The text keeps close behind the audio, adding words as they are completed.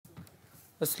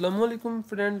Assalamualaikum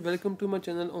friends, welcome to my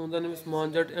channel on the name is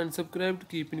Manjat and subscribe to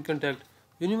keep in contact.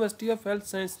 University of health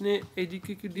science ने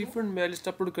एजीके की different medallist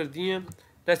upload कर दी हैं,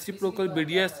 reciprocal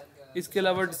BDS, इसके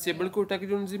अलावा disable Kota की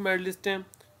जो उनकी मेडलिस्ट हैं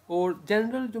और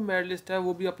जनरल जो मेडलिस्ट है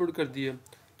वो भी अपलोड कर दी है।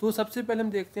 तो सबसे पहले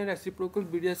हम देखते हैं रेसिप्रोकल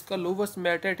बीडीएस का लोवेस्ट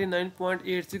मेरिट है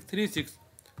 89.8636,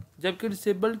 जबकि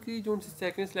डिसेबल की जो उनकी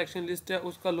सेकेंड सिलेक्शन लिस्ट है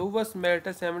उसका लोवेस्ट मेरिट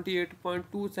है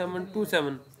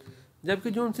 78.2727,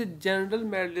 जबकि जो उनसे जनरल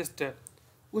मेडलिस्ट है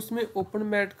उसमें ओपन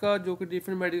मेरिट का जो कि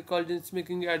डिफरेंट मेडिकल कॉलेज जिसमें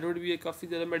किंग एडवर्ड भी है, काफ़ी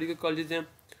ज़्यादा मेडिकल कॉलेज हैं,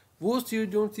 वो सीट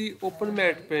जो सी ओपन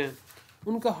मेरिट पे हैं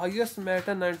उनका हाईएस्ट मेरिट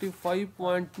है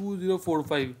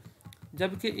 95.2045,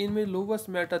 जबकि इनमें लोवेस्ट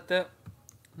मेरिट आता है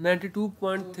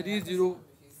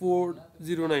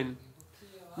 92.30409।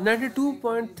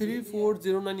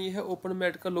 92.3409 ये है ओपन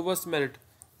मेरिट का लोवेस्ट मेरिट,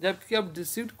 जबकि अब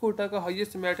डिस्ट्रिक्ट कोटा का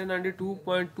हाईएस्ट मेरिट है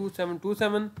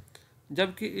 92.2727,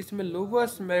 जबकि इसमें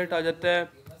लोवेस्ट मेरिट आ जाता है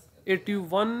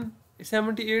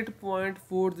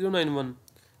 78.4091।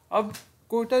 अब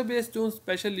कोटा बेस्ड जो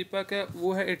स्पेशल लिपक है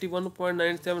वो है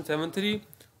 81.9773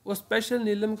 और स्पेशल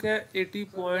नीलम का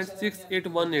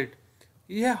 80.6818।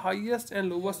 ये है highest and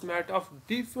lowest merit of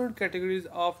different categories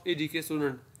of एजीके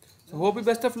student. Hope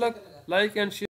best of luck, like and share.